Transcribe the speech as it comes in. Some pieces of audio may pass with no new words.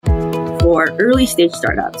for early stage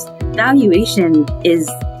startups, valuation is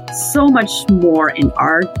so much more an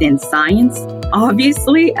art than science.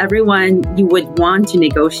 Obviously, you would want to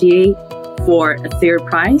negotiate for a fair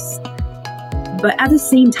price. But at the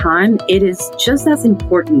same time, it is just as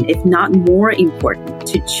important, if not more important,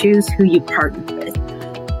 to choose who you partner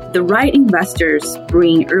with. The right investors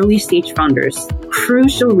bring early stage founders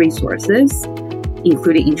crucial resources,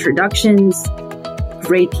 including introductions,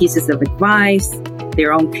 great pieces of advice,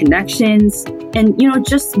 their own connections, and,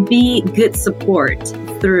 just be good support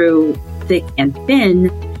through thick and thin.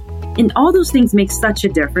 And all those things make such a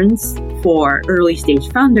difference for early stage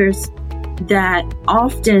founders that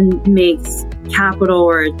often makes capital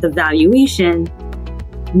or the valuation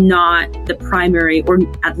not the primary, or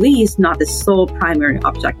at least not the sole primary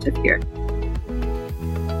objective here.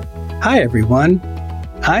 Hi, everyone.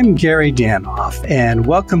 I'm Gary Danoff, and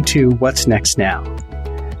welcome to What's Next Now,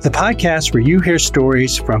 the podcast where you hear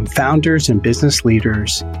stories from founders and business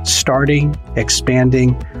leaders starting,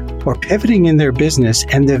 expanding, or pivoting in their business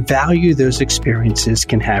and the value those experiences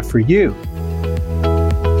can have for you.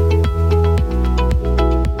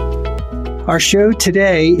 Our show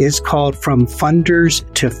today is called From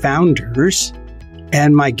Funders to Founders,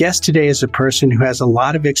 and my guest today is a person who has a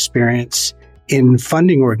lot of experience in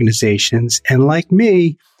funding organizations and, like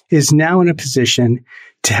me, is now in a position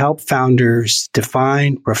to help founders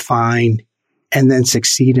define, refine, and then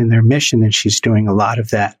succeed in their mission, and she's doing a lot of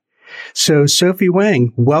that. So, Sophie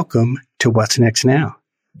Wang, welcome to What's Next Now.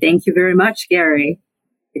 Thank you very much, Gary.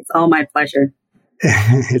 It's all my pleasure.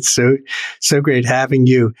 It's so great having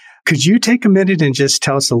you. Could you take a minute and just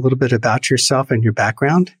tell us a little bit about yourself and your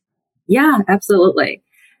background? Yeah, absolutely.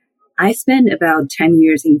 I spent about 10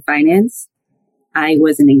 years in finance. I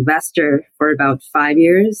was an investor for about 5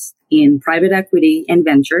 years in private equity and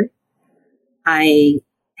venture. I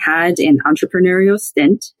had an entrepreneurial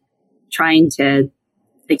stint trying to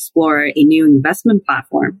explore a new investment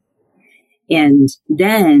platform. And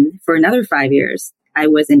then for another 5 years, I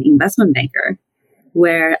was an investment banker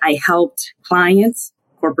where I helped clients,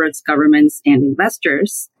 corporates, governments, and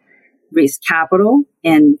investors raise capital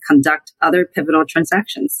and conduct other pivotal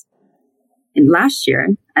transactions. And last year,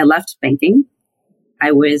 I left banking.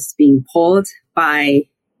 I was being pulled by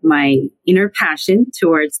my inner passion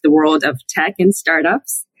towards the world of tech and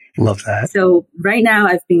startups. Love that. So right now,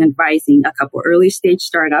 I've been advising a couple early stage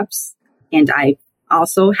startups, and I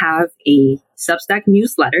also have a Substack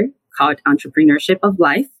newsletter called Entrepreneurship of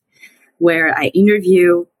Life, where I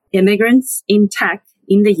interview immigrants in tech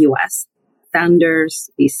in the U.S., founders,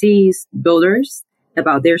 VCs, builders,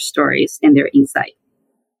 about their stories and their insight.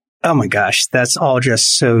 Oh my gosh, that's all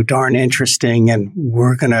just so darn interesting. And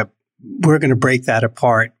we're going to break that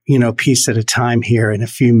apart, piece at a time here in a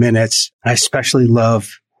few minutes. I especially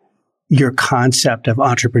love your concept of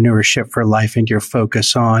entrepreneurship for life and your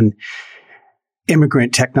focus on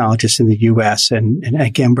immigrant technologists in the U.S. And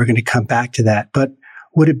again, we're going to come back to that. But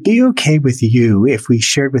would it be okay with you if we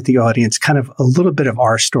shared with the audience kind of a little bit of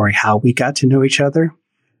our story, how we got to know each other?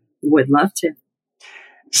 Would love to.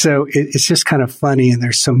 So it's just kind of funny, and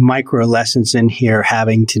there's some micro lessons in here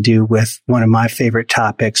having to do with one of my favorite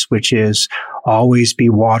topics, which is always be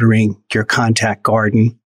watering your contact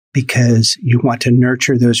garden, because you want to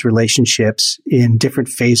nurture those relationships in different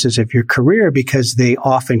phases of your career, because they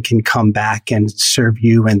often can come back and serve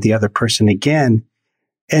you and the other person again.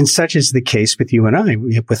 And such is the case with you and I,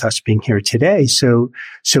 with us being here today. So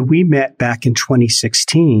we met back in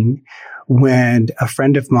 2016 when a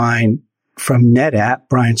friend of mine from NetApp,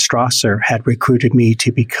 Brian Strasser, had recruited me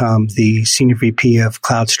to become the Senior VP of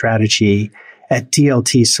Cloud Strategy at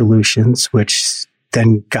DLT Solutions, which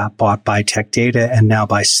then got bought by Tech Data and now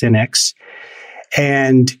by Synnex.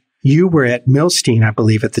 And you were at Milstein, I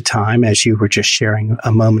believe, at the time, as you were just sharing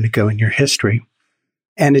a moment ago in your history.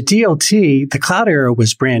 And at DLT, the cloud era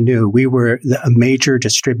was brand new. We were a major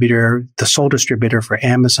distributor, the sole distributor for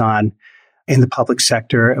Amazon in the public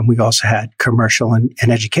sector. And we also had commercial and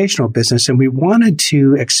educational business. And we wanted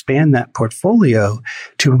to expand that portfolio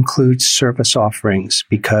to include service offerings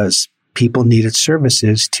because people needed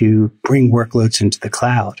services to bring workloads into the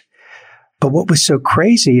cloud. But what was so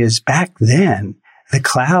crazy is back then, the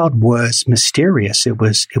cloud was mysterious. It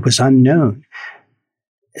was unknown.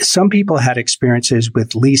 Some people had experiences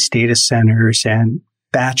with leased data centers and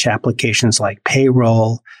batch applications like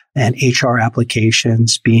payroll and HR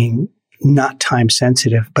applications being not time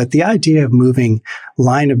sensitive. But the idea of moving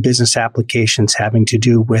line of business applications having to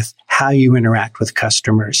do with how you interact with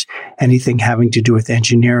customers, anything having to do with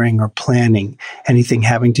engineering or planning, anything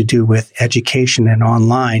having to do with education and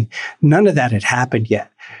online, none of that had happened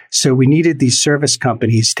yet. So we needed these service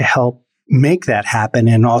companies to help make that happen,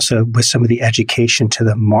 and also with some of the education to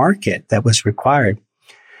the market that was required.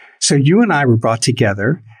 So you and I were brought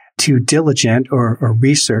together to diligent or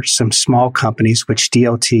research some small companies which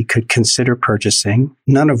DLT could consider purchasing,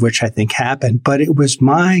 none of which I think happened. But it was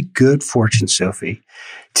my good fortune, Sophie,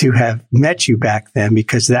 to have met you back then,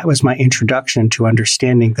 because that was my introduction to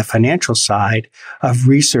understanding the financial side of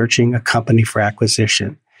researching a company for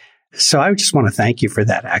acquisition. So I just want to thank you for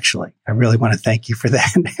that, actually. I really want to thank you for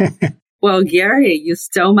that. Well, Gary, you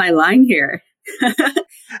stole my line here.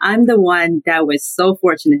 I'm the one that was so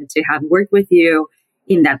fortunate to have worked with you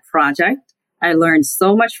in that project. I learned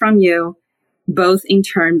so much from you, both in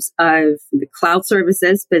terms of the cloud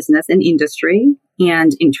services business and industry,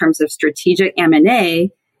 and in terms of strategic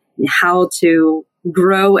M&A, and how to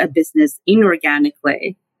grow a business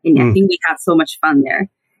inorganically. And I think we had so much fun there.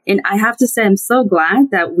 And I have to say, I'm so glad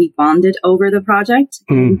that we bonded over the project.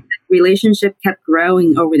 And the relationship kept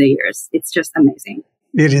growing over the years. It's just amazing.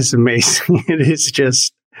 It is amazing.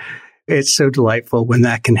 It's so delightful when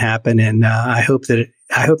that can happen. And I hope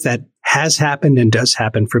that has happened and does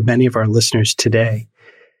happen for many of our listeners today.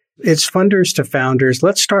 It's Funders to Founders.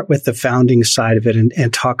 Let's start with the founding side of it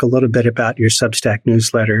and talk a little bit about your Substack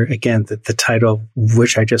newsletter. Again, the title,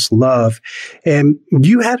 which I just love. And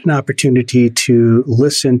you had an opportunity to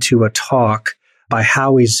listen to a talk by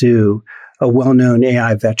Howie Zhu, a well-known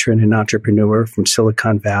AI veteran and entrepreneur from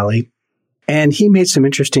Silicon Valley. And he made some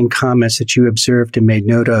interesting comments that you observed and made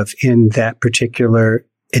note of in that particular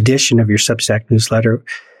edition of your Substack newsletter.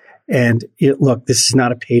 And look, this is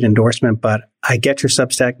not a paid endorsement, but I get your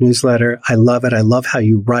Substack newsletter. I love it. I love how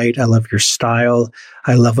you write. I love your style.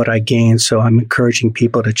 I love what I gain. So I'm encouraging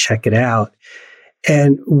people to check it out.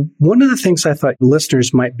 And one of the things I thought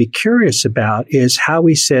listeners might be curious about is how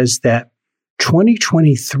he says that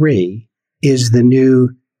 2023 is the new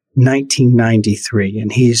 1993.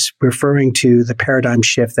 And he's referring to the paradigm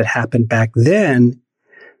shift that happened back then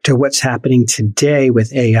to what's happening today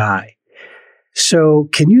with AI. So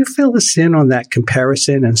can you fill us in on that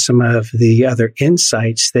comparison and some of the other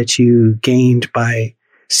insights that you gained by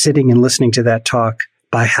sitting and listening to that talk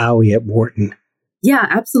by Howie at Wharton? Yeah,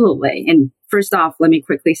 absolutely. And first off, let me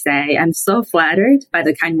quickly say I'm so flattered by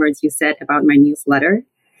the kind words you said about my newsletter.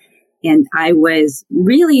 And I was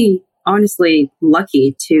really, honestly,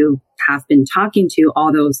 lucky to have been talking to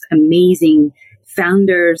all those amazing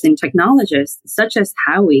founders and technologists, such as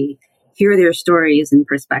Howie, hear their stories and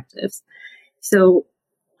perspectives. So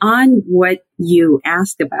on what you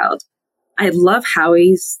asked about, I love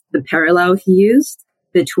the parallel he used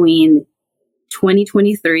between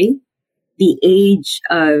 2023, the age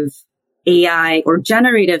of AI or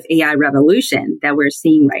generative AI revolution that we're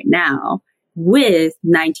seeing right now, with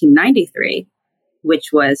 1993, which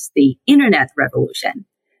was the internet revolution.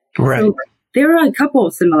 Right. So there are a couple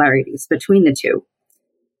of similarities between the two.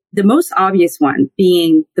 The most obvious one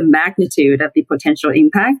being the magnitude of the potential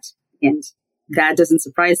impact, and that doesn't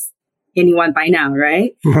surprise anyone by now,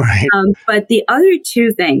 right? Right. But the other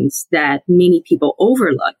two things that many people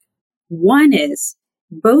overlook, one is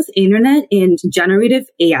both internet and generative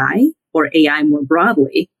AI, or AI more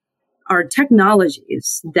broadly, are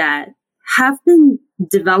technologies that have been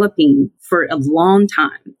developing for a long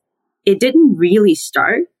time. It didn't really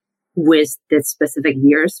start with the specific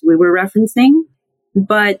years we were referencing,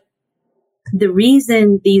 but the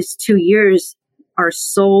reason these 2 years are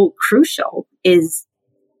so crucial is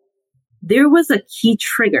there was a key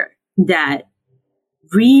trigger that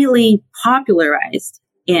really popularized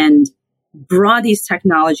and brought these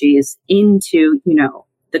technologies into,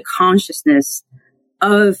 the consciousness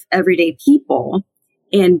of everyday people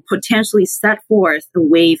and potentially set forth a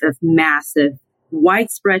wave of massive,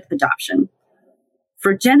 widespread adoption.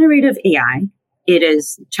 For generative AI, it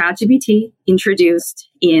is ChatGPT, introduced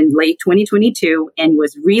in late 2022 and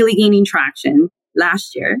was really gaining traction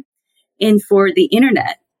last year. And for the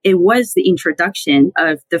internet, it was the introduction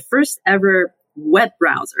of the first ever web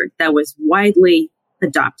browser that was widely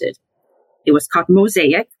adopted. It was called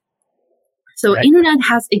Mosaic. So right. Internet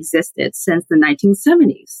has existed since the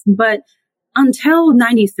 1970s, but until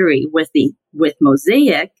 93 with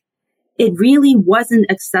Mosaic, it really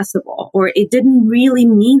wasn't accessible, or it didn't really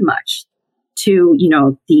mean much to,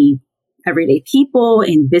 the everyday people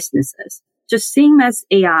and businesses. Just same as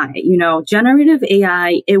AI, generative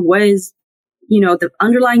AI, it was, the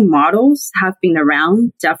underlying models have been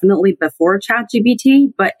around definitely before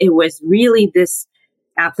ChatGPT, but it was really this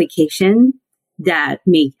application that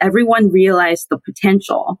made everyone realize the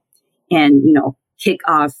potential and,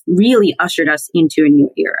 really ushered us into a new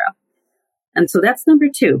era. And so that's number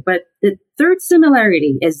two. But the third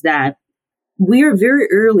similarity is that we are very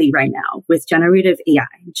early right now with generative AI,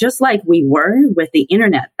 just like we were with the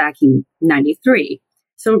internet back in 93.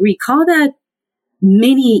 So recall that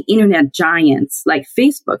many internet giants like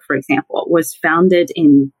Facebook, for example, was founded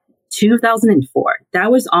in 2004.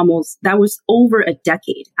 That was over a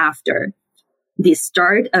decade after the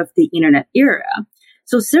start of the internet era.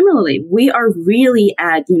 So similarly, we are really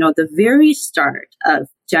at, the very start of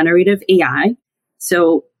generative AI.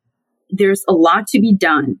 So there's a lot to be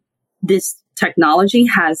done. This technology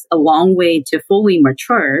has a long way to fully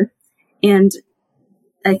mature. And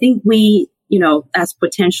I think we, as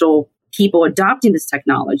potential people adopting this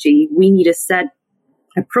technology, we need to set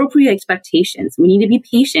appropriate expectations. We need to be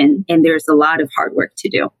patient, and there's a lot of hard work to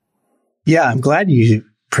do. Yeah, I'm glad you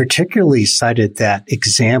particularly cited that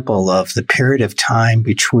example of the period of time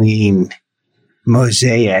between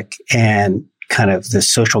Mosaic and kind of the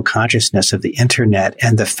social consciousness of the internet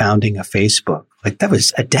and the founding of Facebook. Like that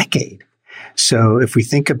was a decade. So if we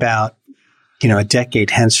think about, a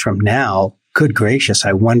decade hence from now, good gracious,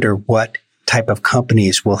 I wonder what type of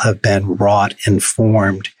companies will have been wrought and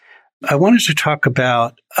formed. I wanted to talk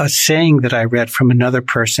about a saying that I read from another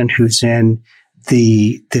person who's in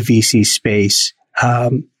the VC space.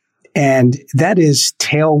 And that is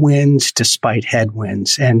tailwinds despite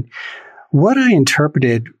headwinds. And what I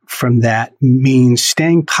interpreted from that means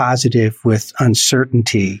staying positive with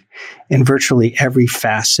uncertainty in virtually every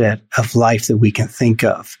facet of life that we can think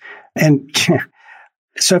of. And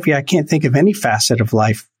Sophie, I can't think of any facet of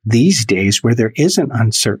life these days where there isn't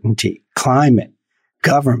uncertainty. Climate,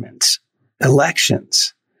 governments,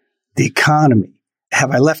 elections, the economy.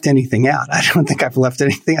 Have I left anything out? I don't think I've left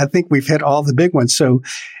anything. I think we've hit all the big ones. So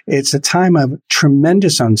it's a time of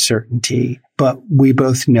tremendous uncertainty, but we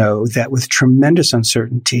both know that with tremendous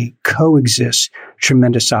uncertainty coexists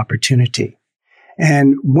tremendous opportunity.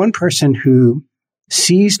 And one person who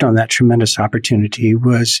seized on that tremendous opportunity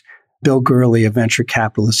was Bill Gurley, a venture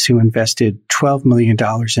capitalist who invested $12 million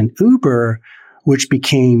in Uber, which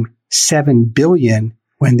became $7 billion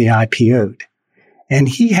when they IPO'd. And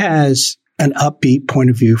he has an upbeat point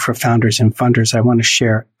of view for founders and funders. I want to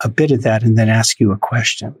share a bit of that and then ask you a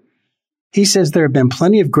question. He says there have been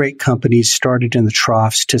plenty of great companies started in the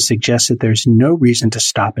troughs to suggest that there's no reason to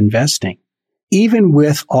stop investing. Even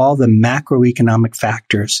with all the macroeconomic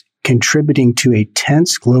factors contributing to a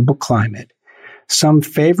tense global climate, some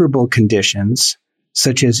favorable conditions,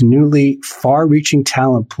 such as newly far-reaching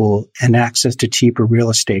talent pool and access to cheaper real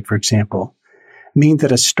estate, for example, mean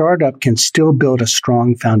that a startup can still build a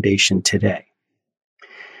strong foundation today.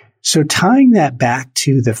 So tying that back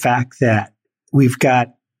to the fact that we've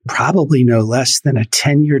got probably no less than a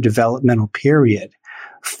 10-year developmental period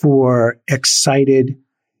for excited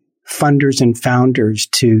funders and founders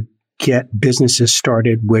to get businesses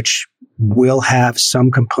started, which will have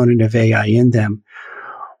some component of AI in them.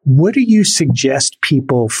 What do you suggest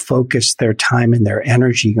people focus their time and their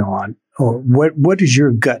energy on? Or what does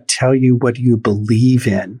your gut tell you? What do you believe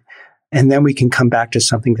in? And then we can come back to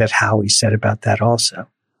something that Howie said about that also.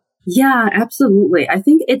 Yeah, absolutely. I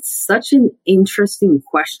think it's such an interesting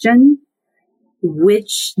question.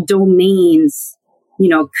 Which domains,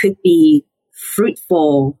 could be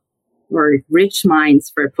fruitful or rich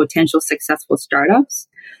mines for potential successful startups?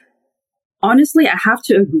 Honestly, I have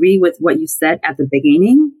to agree with what you said at the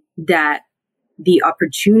beginning, that the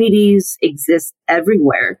opportunities exist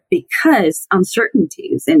everywhere because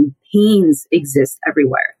uncertainties and pains exist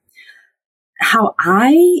everywhere. How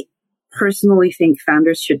I personally think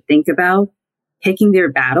founders should think about picking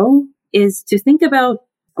their battle is to think about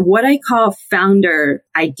what I call founder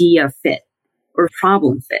idea fit or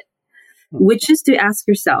problem fit, which is to ask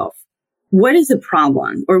yourself, what is a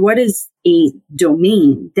problem or what is a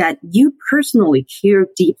domain that you personally care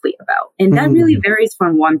deeply about? And that really varies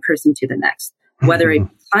from one person to the next, whether it's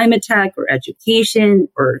climate tech or education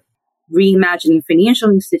or reimagining financial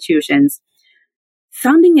institutions.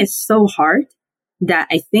 Founding is so hard that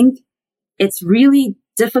I think it's really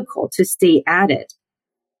difficult to stay at it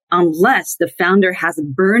unless the founder has a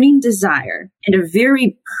burning desire and a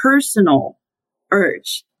very personal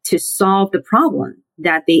urge to solve the problem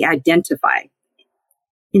that they identify.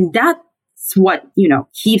 And that's what,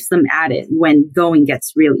 keeps them at it when going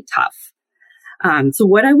gets really tough. So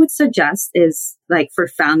what I would suggest is for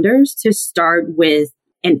founders to start with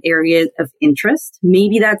an area of interest.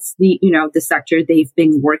 Maybe that's the sector they've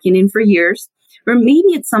been working in for years, or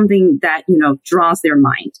maybe it's something that, draws their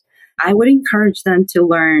mind. I would encourage them to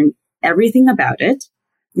learn everything about it.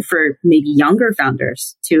 For maybe younger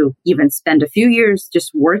founders to even spend a few years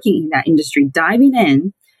just working in that industry, diving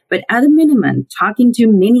in, but at a minimum, talking to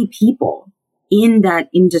many people in that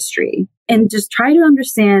industry and just try to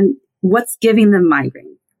understand what's giving them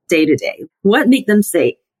migraine day to day? What make them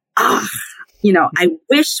say, I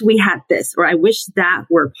wish we had this, or I wish that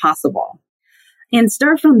were possible. And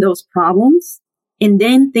start from those problems and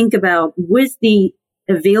then think about, with the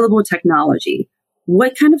available technology,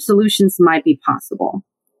 what kind of solutions might be possible?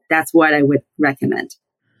 That's what I would recommend.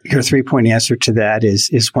 Your 3-point answer to that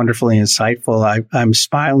is wonderfully insightful. I'm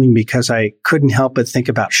smiling because I couldn't help but think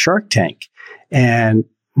about Shark Tank. And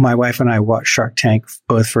my wife and I watched Shark Tank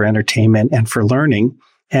both for entertainment and for learning.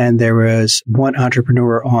 And there was one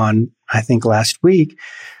entrepreneur on, I think last week,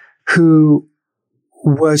 who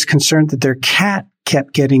was concerned that their cat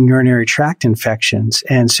kept getting urinary tract infections.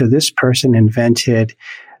 And so this person invented,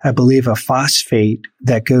 I believe, a phosphate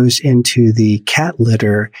that goes into the cat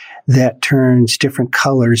litter that turns different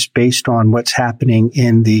colors based on what's happening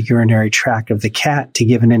in the urinary tract of the cat to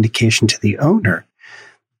give an indication to the owner.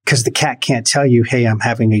 Because the cat can't tell you, hey, I'm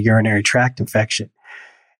having a urinary tract infection.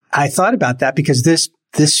 I thought about that because this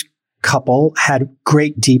couple had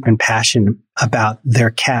great, deep and passion about their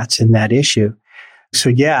cats and that issue. So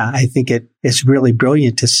yeah, I think it's really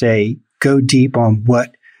brilliant to say, go deep on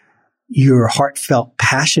what you're heartfelt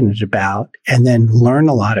passionate about, and then learn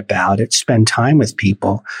a lot about it, spend time with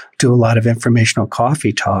people, do a lot of informational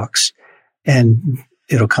coffee talks, and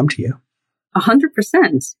it'll come to you.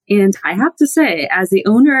 100%. And I have to say, as the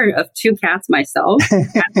owner of 2 cats myself,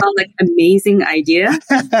 that sounds like an amazing idea.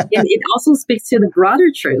 And it also speaks to the broader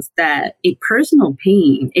truth that a personal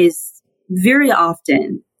pain is very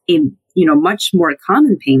often a much more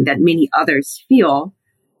common pain that many others feel.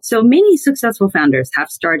 So many successful founders have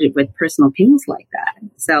started with personal pains like that.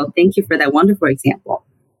 So thank you for that wonderful example.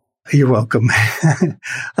 You're welcome.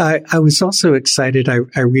 I was also excited.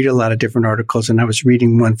 I read a lot of different articles, and I was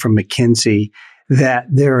reading one from McKinsey that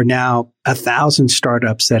there are now 1,000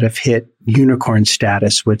 startups that have hit unicorn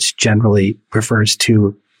status, which generally refers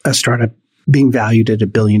to a startup being valued at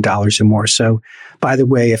 $1 billion or more. So, by the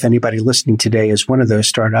way, if anybody listening today is one of those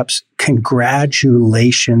startups,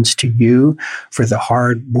 congratulations to you for the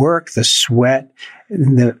hard work, the sweat,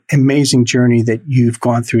 and the amazing journey that you've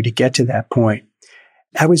gone through to get to that point.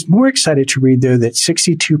 I was more excited to read, though, that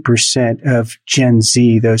 62% of Gen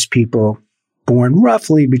Z, those people born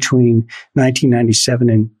roughly between 1997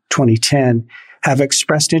 and 2010, have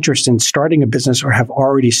expressed interest in starting a business or have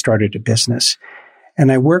already started a business.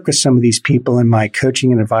 And I work with some of these people in my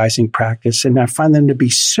coaching and advising practice, and I find them to be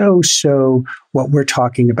so what we're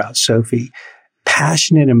talking about, Sophie,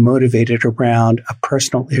 passionate and motivated around a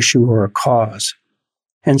personal issue or a cause.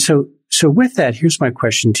 And so with that, here's my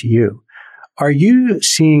question to you. Are you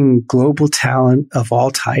seeing global talent of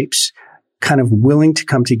all types kind of willing to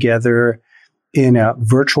come together in a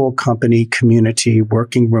virtual company community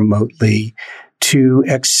working remotely to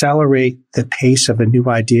accelerate the pace of a new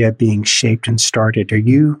idea being shaped and started?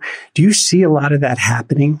 Do you see a lot of that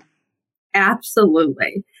happening?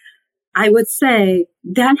 Absolutely. I would say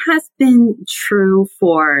that has been true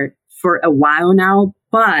for a while now,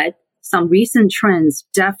 but some recent trends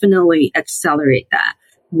definitely accelerate that.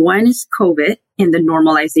 One is COVID and the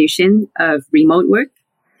normalization of remote work.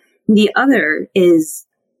 The other is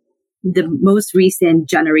the most recent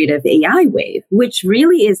generative AI wave, which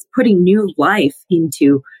really is putting new life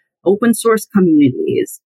into open source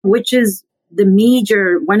communities, which is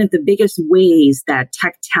one of the biggest ways that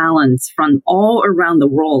tech talents from all around the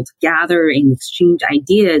world gather and exchange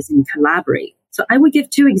ideas and collaborate. So I would give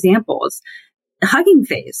 2 examples. Hugging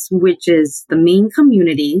Face, which is the main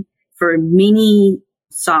community for many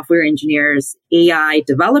software engineers, AI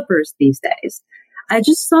developers these days. I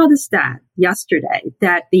just saw the stat yesterday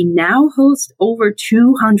that they now host over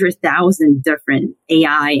 200,000 different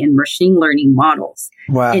AI and machine learning models.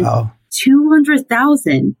 Wow. And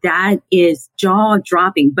 200,000, that is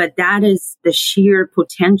jaw-dropping, but that is the sheer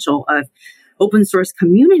potential of open source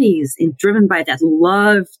communities and driven by that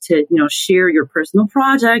love to, share your personal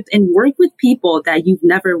project and work with people that you've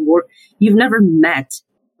never met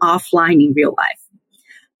offline in real life.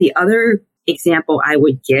 The other example I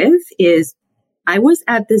would give is I was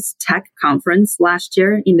at this tech conference last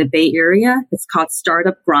year in the Bay Area. It's called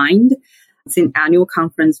Startup Grind. It's an annual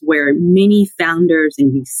conference where many founders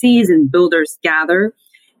and VCs and builders gather.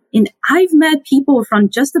 And I've met people from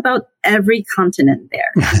just about every continent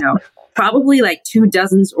there, probably like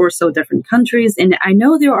 24 or so different countries. And I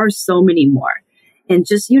know there are so many more. And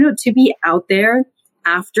just, to be out there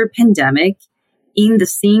after pandemic in the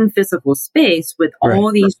same physical space with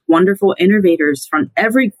all these wonderful innovators from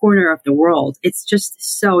every corner of the world, it's just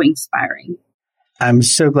so inspiring. I'm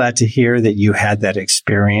so glad to hear that you had that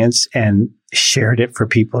experience and shared it for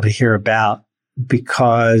people to hear about,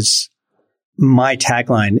 because my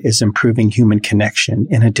tagline is improving human connection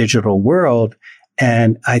in a digital world.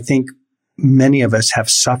 And I think many of us have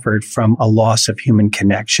suffered from a loss of human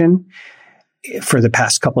connection for the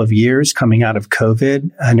past couple of years coming out of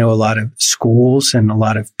COVID. I know a lot of schools and a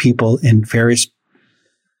lot of people in various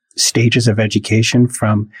stages of education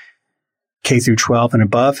from K through 12 and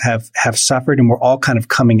above have suffered, and we're all kind of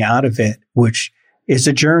coming out of it, which is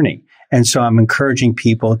a journey. And so I'm encouraging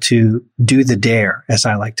people to do the dare, as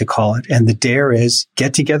I like to call it. And the dare is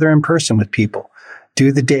get together in person with people.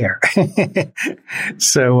 Do the dare.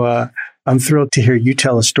 So I'm thrilled to hear you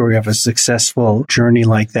tell a story of a successful journey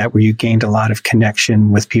like that, where you gained a lot of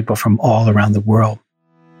connection with people from all around the world.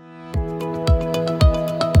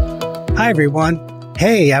 Hi, everyone.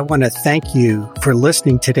 Hey, I want to thank you for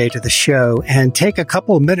listening today to the show and take a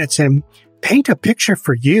couple of minutes and paint a picture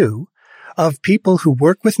for you of people who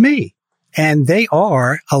work with me. And they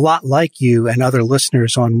are a lot like you and other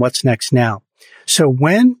listeners on What's Next Now. So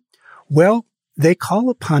when? Well, they call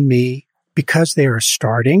upon me because they are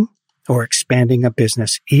starting or expanding a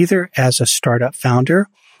business, either as a startup founder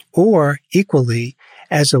or equally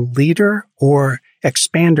as a leader or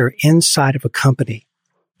expander inside of a company.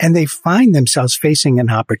 And they find themselves facing an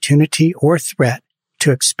opportunity or threat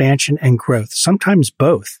to expansion and growth, sometimes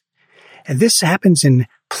both. And this happens in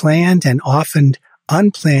planned and often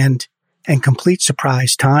unplanned and complete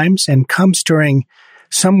surprise times, and comes during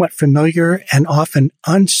somewhat familiar and often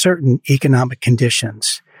uncertain economic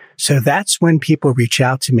conditions. So that's when people reach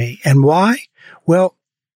out to me. And why? Well,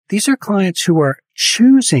 these are clients who are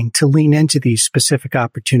choosing to lean into these specific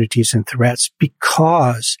opportunities and threats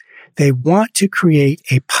because they want to create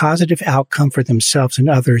a positive outcome for themselves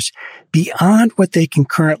and others beyond what they can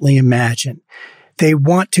currently imagine. They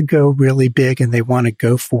want to go really big and they want to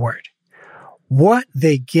go for it. What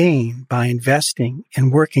they gain by investing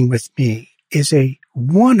and working with me is a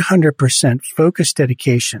 100% focused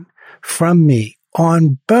dedication from me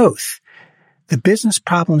on both the business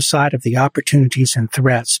problem side of the opportunities and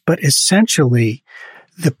threats, but essentially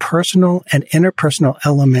the personal and interpersonal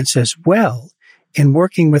elements as well in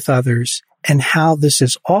working with others and how this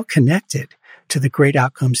is all connected to the great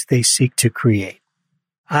outcomes they seek to create.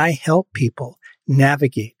 I help people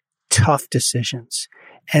navigate tough decisions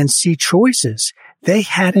and see choices they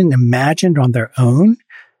hadn't imagined on their own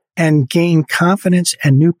and gain confidence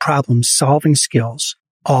and new problem-solving skills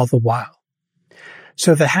all the while.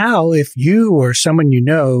 So the how, if you or someone you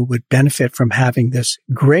know would benefit from having this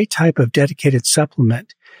great type of dedicated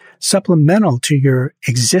supplemental to your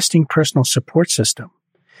existing personal support system,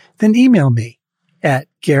 then email me at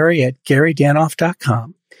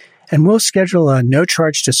Gary@GaryDanoff.com, and we'll schedule a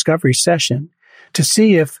no-charge discovery session to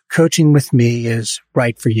see if coaching with me is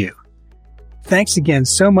right for you. Thanks again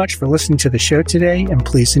so much for listening to the show today, and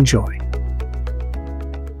please enjoy.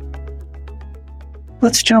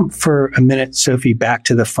 Let's jump for a minute, Sophie, back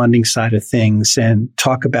to the funding side of things and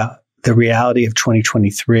talk about the reality of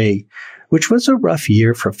 2023, which was a rough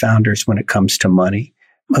year for founders when it comes to money.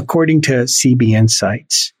 According to CB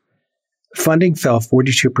Insights, funding fell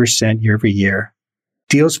 42% year over year.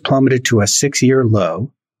 Deals plummeted to a 6-year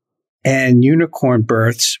low. And unicorn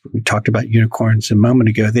births, we talked about unicorns a moment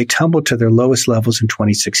ago, they tumbled to their lowest levels in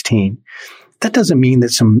 2016. That doesn't mean that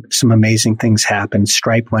some amazing things happened.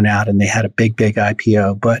 Stripe went out and they had a big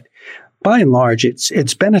IPO. But by and large,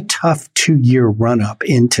 it's been a tough 2-year run up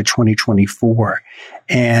into 2024.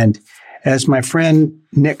 And as my friend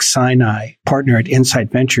Nick Sinai, partner at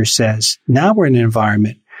Insight Ventures, says, now we're in an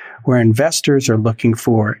environment where investors are looking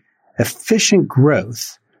for efficient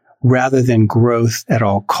growth rather than growth at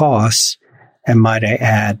all costs, and might I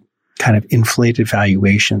add, kind of inflated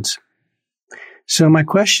valuations. So my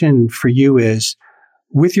question for you is,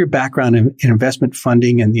 with your background in investment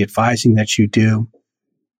funding and the advising that you do,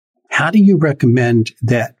 how do you recommend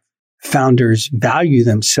that founders value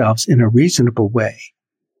themselves in a reasonable way,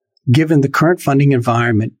 given the current funding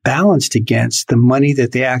environment balanced against the money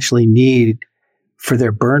that they actually need for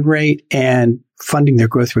their burn rate and funding their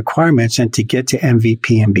growth requirements and to get to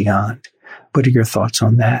MVP and beyond? What are your thoughts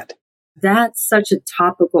on that? That's such a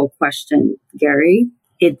topical question, Gary.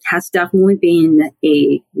 It has definitely been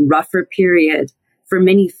a rougher period for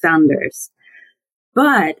many founders.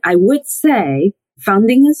 But I would say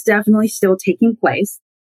funding is definitely still taking place.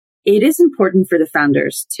 It is important for the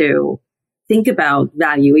founders to think about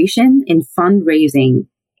valuation and fundraising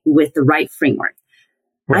with the right framework.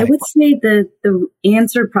 Right. I would say the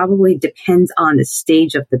answer probably depends on the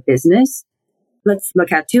stage of the business. Let's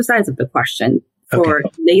look at two sides of the question. For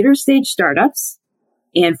later stage startups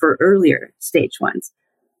and for earlier stage ones.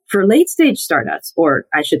 For late stage startups, or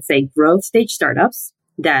I should say growth stage startups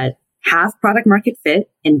that have product market fit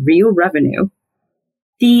and real revenue,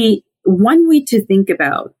 the one way to think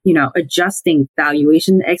about, adjusting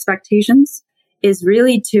valuation expectations is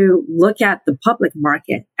really to look at the public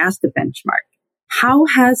market as the benchmark. How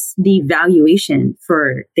has the valuation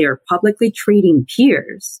for their publicly trading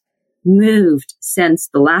peers moved since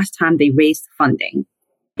the last time they raised funding?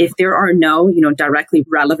 If there are no, directly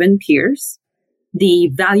relevant peers, the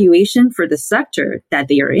valuation for the sector that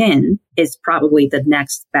they are in is probably the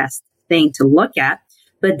next best thing to look at.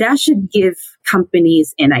 But that should give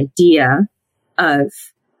companies an idea of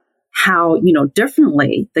how,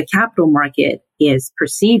 differently the capital market is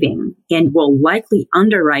perceiving and will likely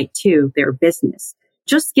underwrite to their business,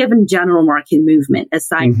 just given general market movement,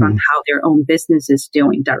 aside from how their own business is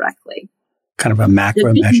doing directly. Kind of a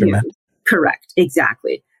macro measurement. Correct.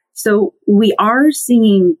 Exactly. So we are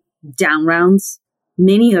seeing down rounds,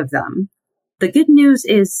 many of them. The good news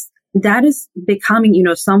is that is becoming,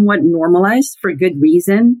 somewhat normalized for good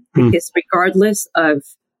reason, because regardless of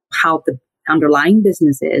how the underlying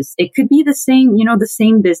business is, it could be the same, the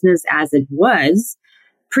same business as it was,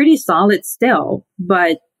 pretty solid still,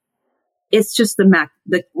 but it's just the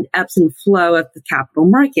ebbs and flow of the capital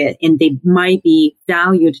market, and they might be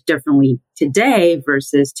valued differently today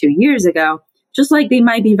versus 2 years ago, just like they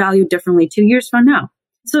might be valued differently 2 years from now.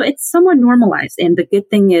 So it's somewhat normalized. And the good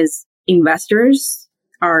thing is investors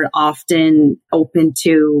are often open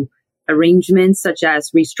to arrangements such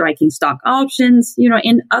as restriking stock options,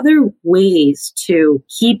 and other ways to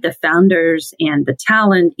keep the founders and the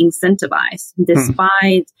talent incentivized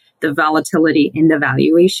despite the volatility in the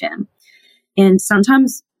valuation. And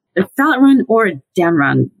sometimes a fat run or a down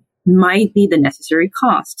run might be the necessary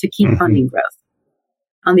cost to keep funding growth.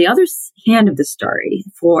 On the other hand of the story,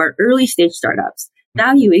 for early stage startups,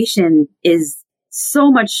 valuation is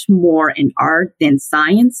so much more an art than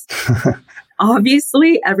science.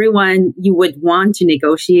 Obviously, everyone, you would want to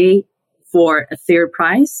negotiate for a fair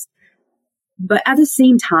price. But at the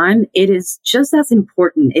same time, it is just as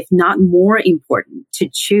important, if not more important, to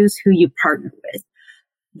choose who you partner with.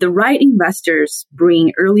 The right investors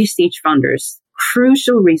bring early stage founders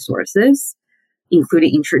crucial resources,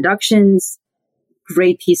 including introductions,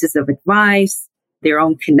 great pieces of advice, their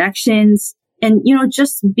own connections, and,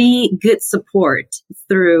 just be good support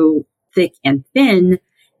through thick and thin.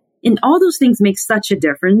 And all those things make such a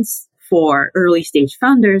difference for early stage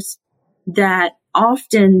founders that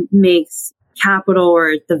often makes capital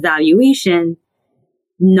or the valuation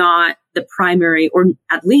not the primary, or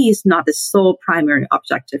at least not the sole primary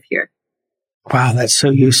objective here. Wow, that's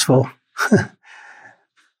so useful.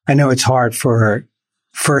 I know it's hard for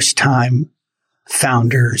first-time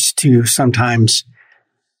founders to sometimes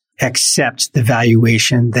accept the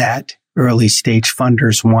valuation that early stage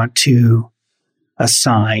funders want to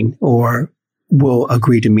assign or will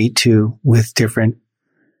agree to meet to with different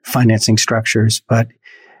financing structures. But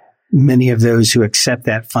many of those who accept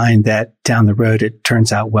that find that down the road, it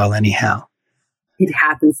turns out well anyhow. It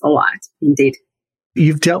happens a lot, indeed.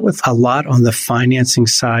 You've dealt with a lot on the financing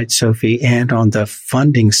side, Sophie, and on the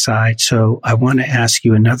funding side. So I want to ask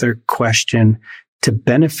you another question to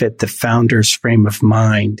benefit the founder's frame of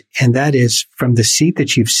mind. And that is, from the seat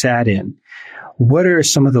that you've sat in, what are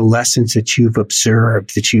some of the lessons that you've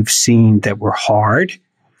observed, that you've seen that were hard,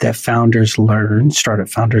 that startup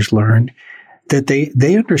founders learned, that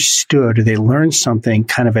they understood, or they learned something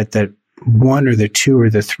kind of at the 1 or the 2 or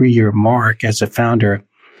the 3 year mark as a founder,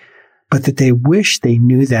 but that they wish they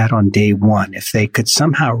knew that on day one? If they could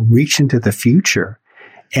somehow reach into the future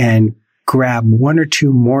and grab 1 or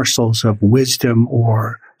 2 morsels of wisdom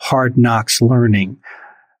or hard knocks learning,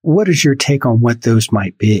 what is your take on what those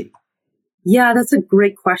might be? Yeah, that's a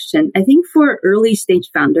great question. I think for early stage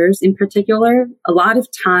founders in particular, a lot of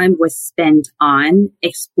time was spent on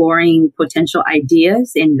exploring potential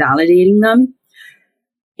ideas and validating them.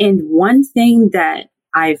 And one thing that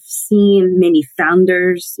I've seen many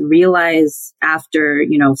founders realize after,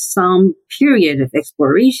 some period of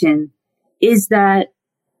exploration is that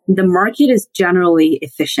the market is generally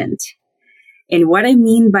efficient. And what I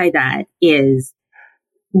mean by that is,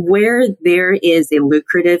 where there is a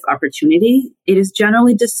lucrative opportunity, it is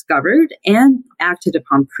generally discovered and acted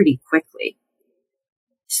upon pretty quickly.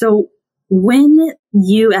 So when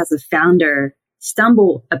you as a founder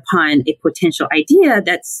stumble upon a potential idea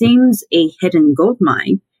that seems a hidden gold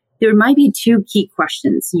mine, there might be 2 key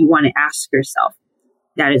questions you want to ask yourself.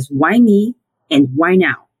 That is, why me and why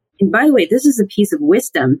now? And by the way, this is a piece of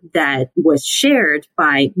wisdom that was shared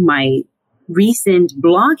by my recent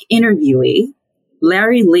blog interviewee,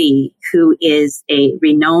 Larry Lee, who is a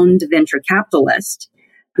renowned venture capitalist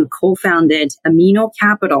who co-founded Amino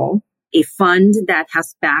Capital a fund that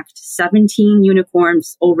has backed 17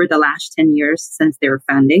 unicorns over the last 10 years since their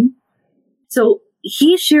founding. So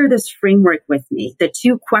he shared this framework with me, the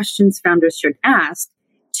 2 questions founders should ask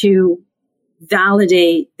to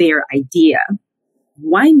validate their idea.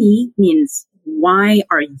 Why me means, why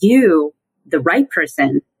are you the right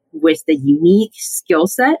person with the unique skill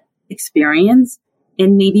set, experience,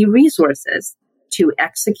 and maybe resources to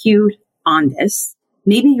execute on this?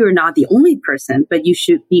 Maybe you're not the only person, but you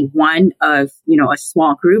should be one of, a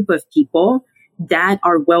small group of people that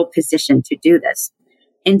are well positioned to do this.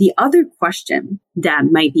 And the other question that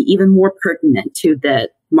might be even more pertinent to the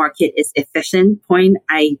market is efficient point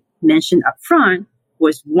I mentioned up front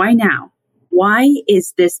was, why now? Why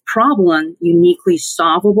is this problem uniquely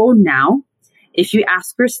solvable now? If you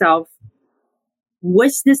ask yourself,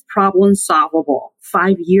 was this problem solvable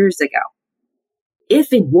 5 years ago?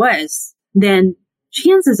 If it was, then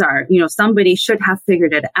chances are, somebody should have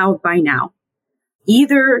figured it out by now.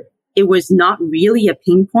 Either it was not really a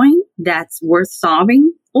pain point that's worth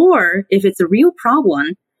solving, or if it's a real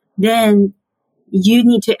problem, then you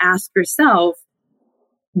need to ask yourself,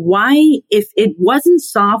 why, if it wasn't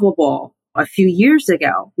solvable a few years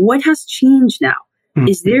ago, what has changed now? Mm-hmm.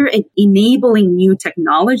 Is there an enabling new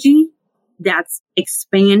technology that's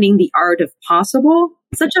expanding the art of possible,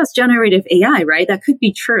 such as generative AI, right? That could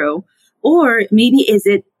be true. Or maybe is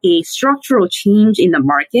it a structural change in the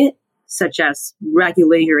market, such as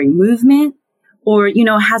regulatory movement? Or,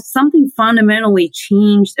 has something fundamentally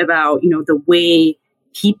changed about, the way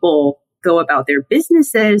people go about their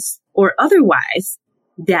businesses or otherwise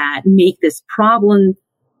that make this problem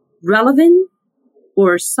relevant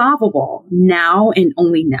or solvable now and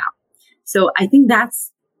only now? So I think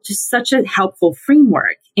that's just such a helpful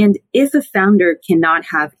framework. And if a founder cannot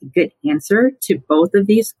have a good answer to both of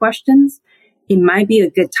these questions, it might be a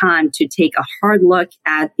good time to take a hard look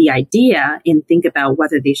at the idea and think about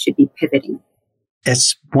whether they should be pivoting.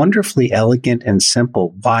 It's wonderfully elegant and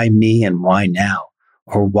simple. Why me and why now?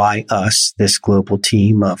 Or why us, this global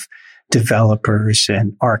team of developers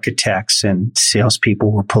and architects and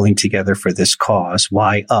salespeople we're pulling together for this cause?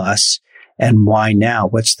 Why us and why now?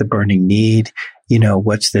 What's the burning need?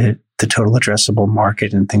 What's the total addressable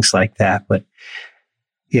market and things like that? But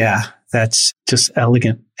yeah, that's just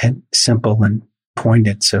elegant and simple and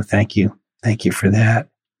pointed. So thank you. Thank you for that.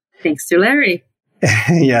 Thanks to Larry.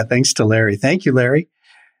 Yeah, thanks to Larry. Thank you, Larry.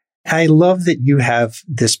 I love that you have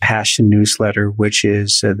this Passion newsletter, which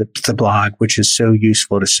is the blog, which is so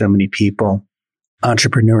useful to so many people.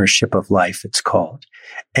 Entrepreneurship of Life, it's called.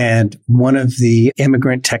 And one of the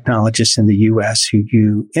immigrant technologists in the U.S. who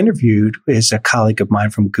you interviewed is a colleague of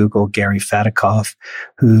mine from Google, Gary Fedakov,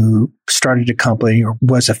 who started a company or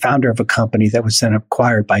was a founder of a company that was then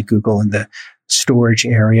acquired by Google in the storage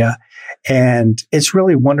area. And it's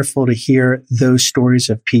really wonderful to hear those stories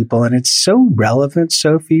of people. And it's so relevant,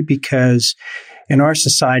 Sophie, because in our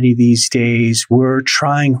society these days, we're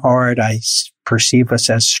trying hard. I perceive us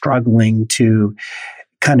as struggling to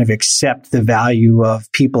kind of accept the value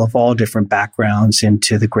of people of all different backgrounds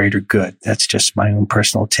into the greater good. That's just my own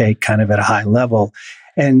personal take, kind of at a high level.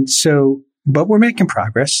 And so, but we're making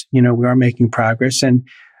progress. We are making progress. And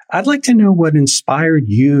I'd like to know what inspired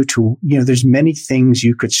you to, there's many things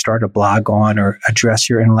you could start a blog on or address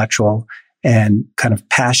your intellectual and kind of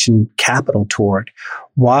passion capital toward.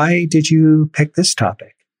 Why did you pick this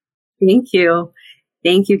topic? Thank you.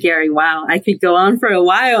 Thank you, Gary. Wow. I could go on for a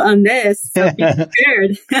while on this. So be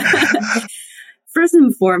prepared. First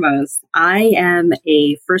and foremost, I am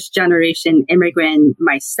a first generation immigrant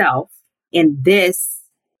myself. And this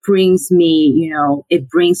brings me, it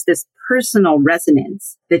brings this personal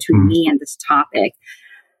resonance between me and this topic.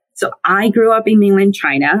 So I grew up in mainland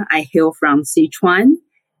China. I hail from Sichuan,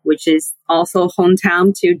 which is also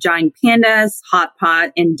hometown to Giant Pandas, Hot Pot,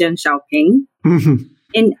 and Deng Xiaoping. Mm-hmm.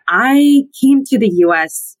 And I came to the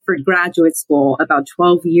U.S. for graduate school about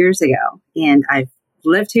 12 years ago, and I've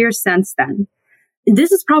lived here since then.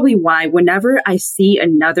 This is probably why whenever I see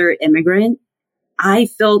another immigrant, I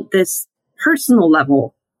feel this personal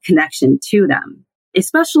level connection to them,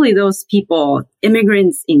 especially those people,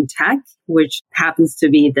 immigrants in tech, which happens to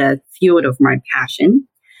be the field of my passion.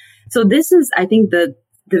 So this is, I think, the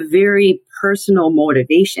very personal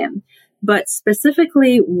motivation. But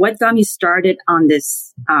specifically, what got me started on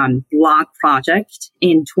this blog project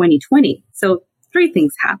in 2020. So 3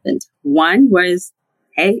 things happened. One was,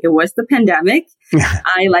 hey, it was the pandemic.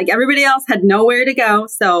 I, like everybody else, had nowhere to go,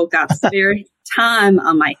 so got spare time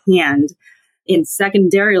on my hand. And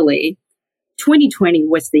secondarily, 2020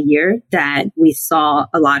 was the year that we saw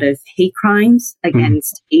a lot of hate crimes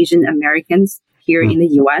against Asian Americans here in the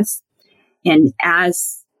U.S. And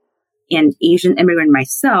as an Asian immigrant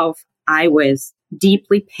myself, I was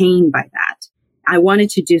deeply pained by that. I wanted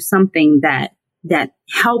to do something that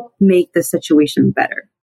helped make the situation better.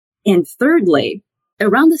 And thirdly,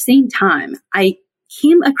 around the same time, I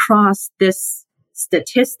came across this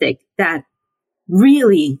statistic that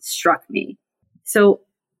really struck me. So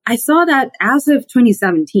I saw that as of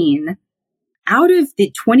 2017, out of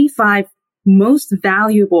the 25 most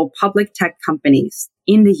valuable public tech companies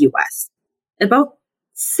in the US, about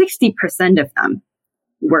 60% of them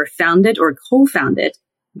were founded or co-founded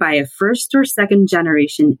by a first or second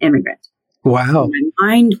generation immigrant. Wow. My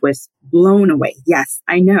mind was blown away. Yes,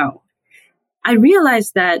 I know. I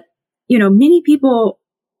realized that, many people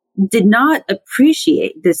did not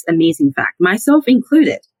appreciate this amazing fact, myself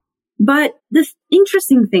included. But the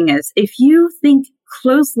interesting thing is, if you think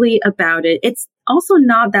closely about it, it's also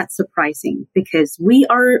not that surprising because we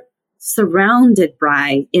are surrounded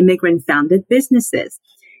by immigrant-founded businesses.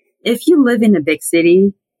 If you live in a big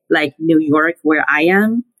city like New York, where I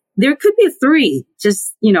am, there could be 3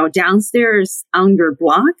 just, downstairs on your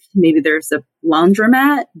block. Maybe there's a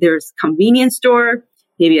laundromat, there's a convenience store,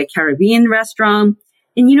 maybe a Caribbean restaurant.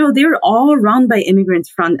 And, they're all run by immigrants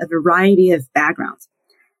from a variety of backgrounds.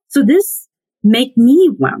 So this made me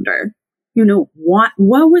wonder, what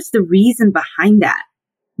was the reason behind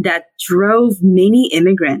that drove many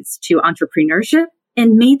immigrants to entrepreneurship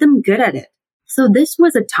and made them good at it? So this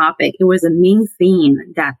was a topic. It was a main theme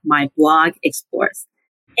that my blog explores.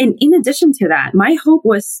 And in addition to that, my hope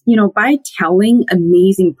was, by telling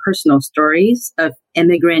amazing personal stories of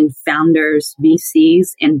immigrant founders,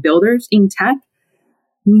 VCs, and builders in tech,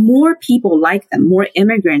 more people like them, more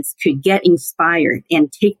immigrants could get inspired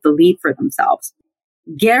and take the lead for themselves.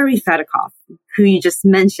 Gary Fedorkov, who you just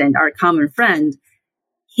mentioned, our common friend,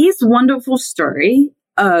 his wonderful story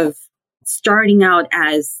of starting out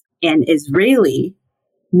as an Israeli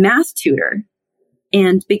math tutor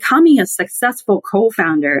and becoming a successful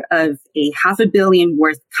co-founder of a $500 million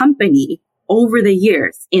worth company over the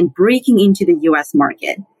years and breaking into the US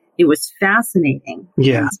market. It was fascinating.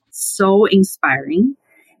 Yeah. So inspiring.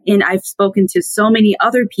 And I've spoken to so many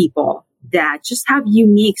other people that just have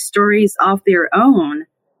unique stories of their own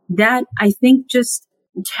that I think just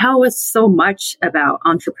tell us so much about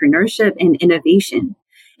entrepreneurship and innovation.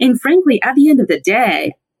 And frankly, at the end of the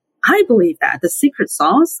day, I believe that the secret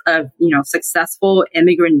sauce of, successful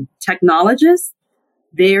immigrant technologists,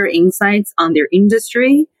 their insights on their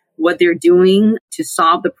industry, what they're doing to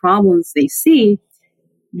solve the problems they see,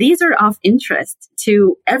 these are of interest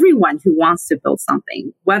to everyone who wants to build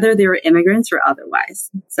something, whether they're immigrants or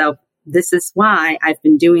otherwise. So this is why I've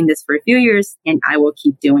been doing this for a few years and I will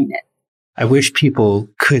keep doing it. I wish people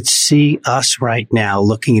could see us right now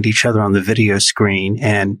looking at each other on the video screen.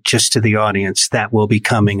 And just to the audience, that will be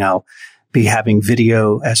coming. I'll be having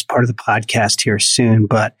video as part of the podcast here soon.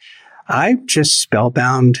 But I'm just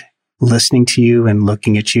spellbound listening to you and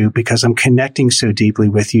looking at you because I'm connecting so deeply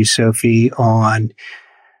with you, Sophie, on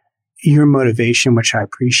your motivation, which I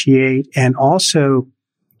appreciate. And also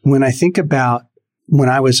when I think about when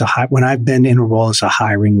I've been in a role as a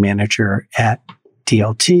hiring manager at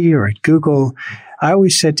DLT or at Google, I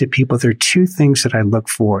always said to people, there are 2 things that I look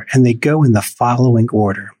for, and they go in the following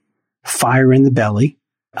order. Fire in the belly.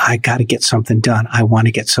 I got to get something done. I want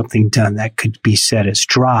to get something done. That could be said as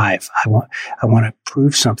drive. I want to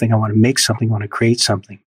prove something. I want to make something. I want to create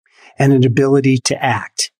something. And an ability to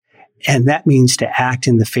act. And that means to act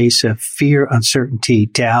in the face of fear, uncertainty,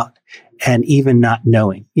 doubt, and even not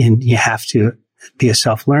knowing. And you have to be a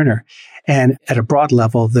self-learner. And at a broad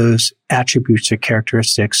level, those attributes or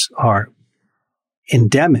characteristics are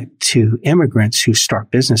endemic to immigrants who start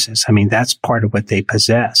businesses. I mean, that's part of what they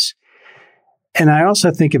possess. And I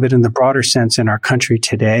also think of it in the broader sense in our country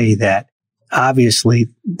today that obviously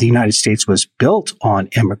the United States was built on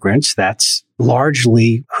immigrants. That's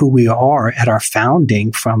largely who we are at our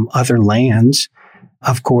founding from other lands.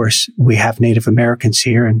 Of course, we have Native Americans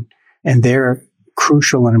here and they're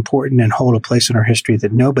crucial and important and hold a place in our history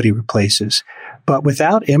that nobody replaces. But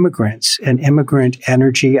without immigrants and immigrant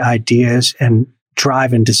energy, ideas, and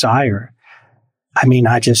drive and desire, I mean,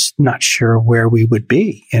 I'm just not sure where we would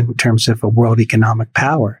be in terms of a world economic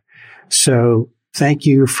power. So thank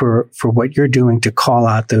you for what you're doing to call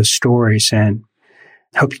out those stories, and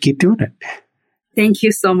hope you keep doing it. Thank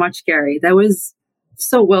you so much, Gary. That was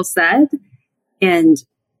so well said. And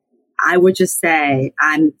I would just say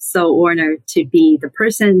I'm so honored to be the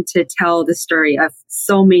person to tell the story of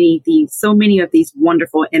so many of these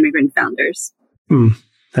wonderful immigrant founders.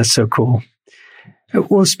 That's so cool.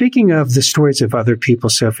 Well, speaking of the stories of other people,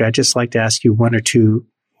 Sophie, I'd just like to ask you 1 or 2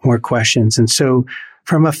 more questions. And so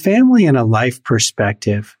from a family and a life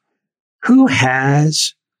perspective, Who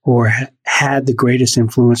has or had the greatest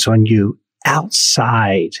influence on you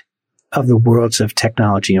outside of the worlds of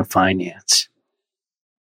technology and finance?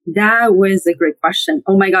 That was a great question.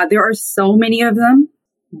 Oh my God, there are so many of them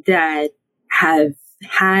that have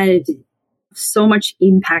had so much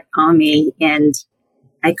impact on me, and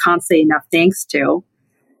I can't say enough thanks to.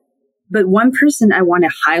 But one person I want to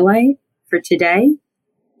highlight for today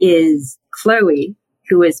is Chloe,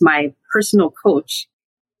 who is my personal coach.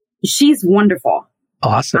 She's wonderful.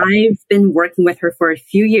 Awesome. I've been working with her for a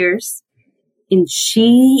few years, and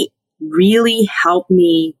she really helped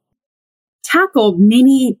me tackle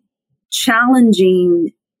many challenging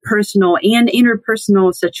personal and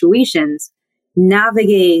interpersonal situations,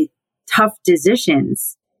 navigate tough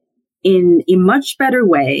decisions in a much better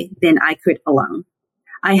way than I could alone.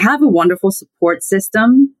 I have a wonderful support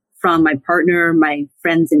system from my partner, my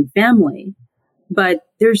friends and family, but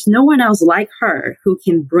there's no one else like her who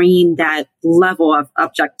can bring that level of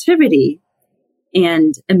objectivity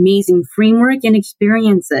and amazing framework and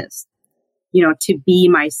experiences, to be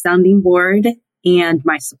my sounding board and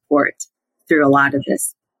my support through a lot of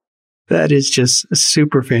this. That is just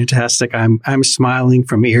super fantastic. I'm smiling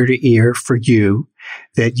from ear to ear for you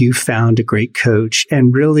that you found a great coach,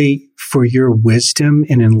 and really for your wisdom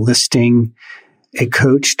in enlisting a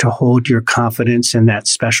coach to hold your confidence in that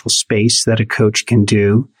special space that a coach can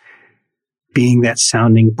do, being that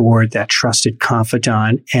sounding board, that trusted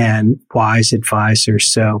confidant and wise advisor.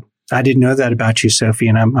 So I didn't know that about you, Sophie,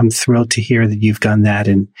 and I'm thrilled to hear that you've done that.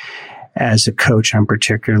 And as a coach, I'm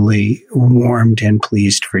particularly warmed and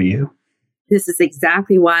pleased for you. This is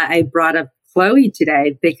exactly why I brought up Chloe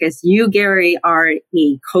today, because you, Gary, are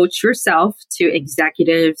a coach yourself to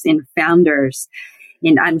executives and founders.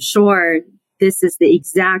 And I'm sure this is the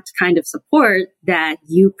exact kind of support that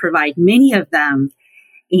you provide many of them.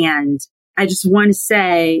 And I just want to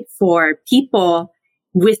say, for people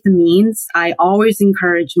with the means, I always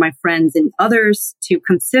encourage my friends and others to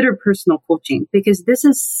consider personal coaching, because this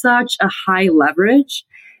is such a high leverage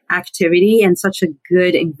activity and such a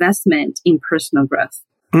good investment in personal growth.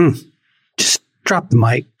 Just drop the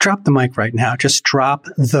mic. Drop the mic right now. Just drop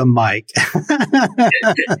the mic.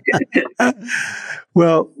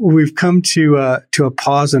 Well, we've come to a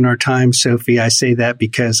pause in our time, Sophie. I say that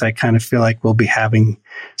because I kind of feel like we'll be having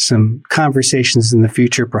some conversations in the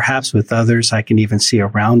future, perhaps with others. I can even see a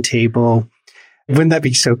round table. Wouldn't that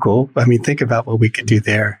be so cool? I mean, think about what we could do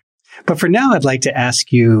there. But for now, I'd like to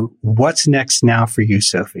ask you, what's next now for you,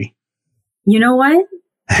 Sophie? You know what?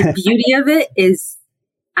 The beauty of it is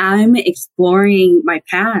I'm exploring my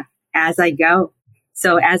path as I go.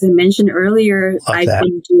 So as I mentioned earlier, I've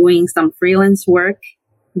been doing some freelance work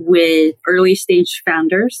with early stage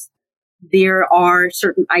founders. There are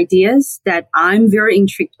certain ideas that I'm very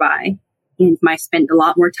intrigued by, and I spent a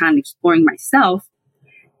lot more time exploring myself.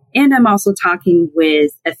 And I'm also talking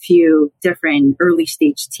with a few different early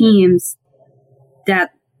stage teams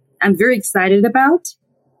that I'm very excited about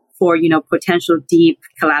for, potential deep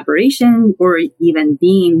collaboration or even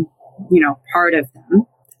being, part of them.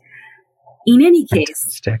 In any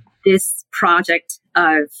case, this project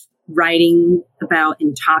of writing about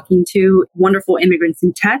and talking to wonderful immigrants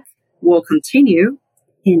in tech will continue.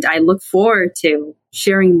 And I look forward to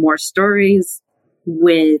sharing more stories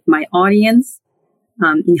with my audience.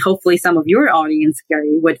 And hopefully some of your audience,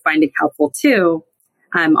 Gary, would find it helpful too.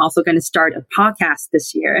 I'm also going to start a podcast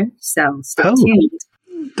this year. So stay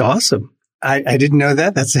tuned. Awesome. I didn't know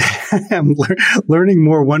that. I'm learning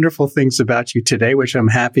more wonderful things about you today, which I'm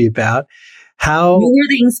happy about. You're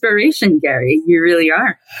the inspiration, Gary. You really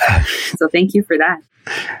are. So thank you for that.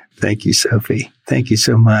 Thank you, Sophie. Thank you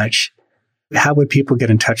so much. How would people get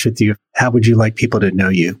in touch with you? How would you like people to know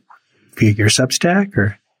you? Via your Substack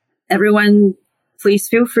or? Everyone, please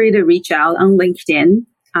feel free to reach out on LinkedIn,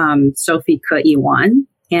 Sophie Ke Iwan.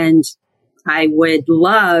 And I would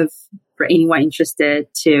love for anyone interested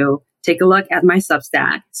to take a look at my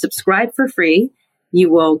Substack. Subscribe for free.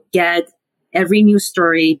 You will get every news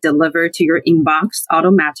story delivered to your inbox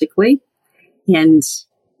automatically. And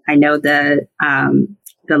I know the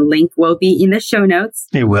link will be in the show notes.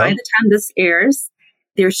 It will. By the time this airs,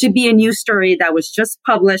 there should be a news story that was just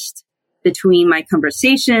published between my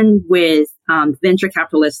conversation with venture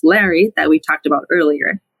capitalist Larry that we talked about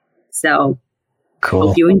earlier. So cool.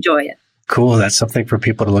 Hope you enjoy it. Cool. That's something for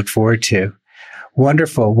people to look forward to.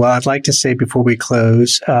 Wonderful. Well, I'd like to say before we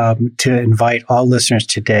close, to invite all listeners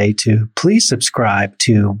today to please subscribe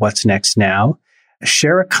to What's Next Now.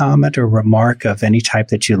 Share a comment or remark of any type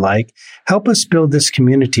that you like. Help us build this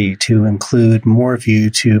community to include more of you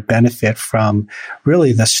to benefit from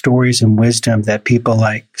really the stories and wisdom that people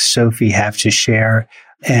like Sophie have to share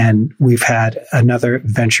And we've had another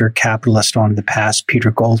venture capitalist on in the past,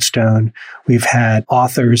 Peter Goldstone. We've had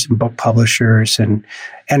authors and book publishers and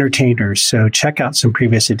entertainers. So check out some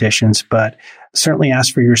previous editions, but certainly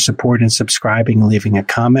ask for your support in subscribing and leaving a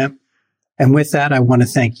comment. And with that, I want to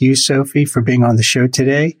thank you, Sophie, for being on the show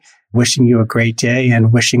today. Wishing you a great day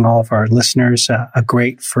and wishing all of our listeners a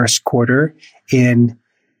great first quarter in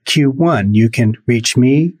Q1. You can reach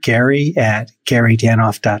me, Gary, at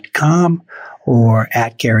GaryDanoff.com or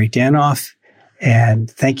at Gary Danoff. And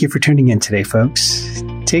thank you for tuning in today, folks.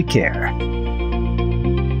 Take care.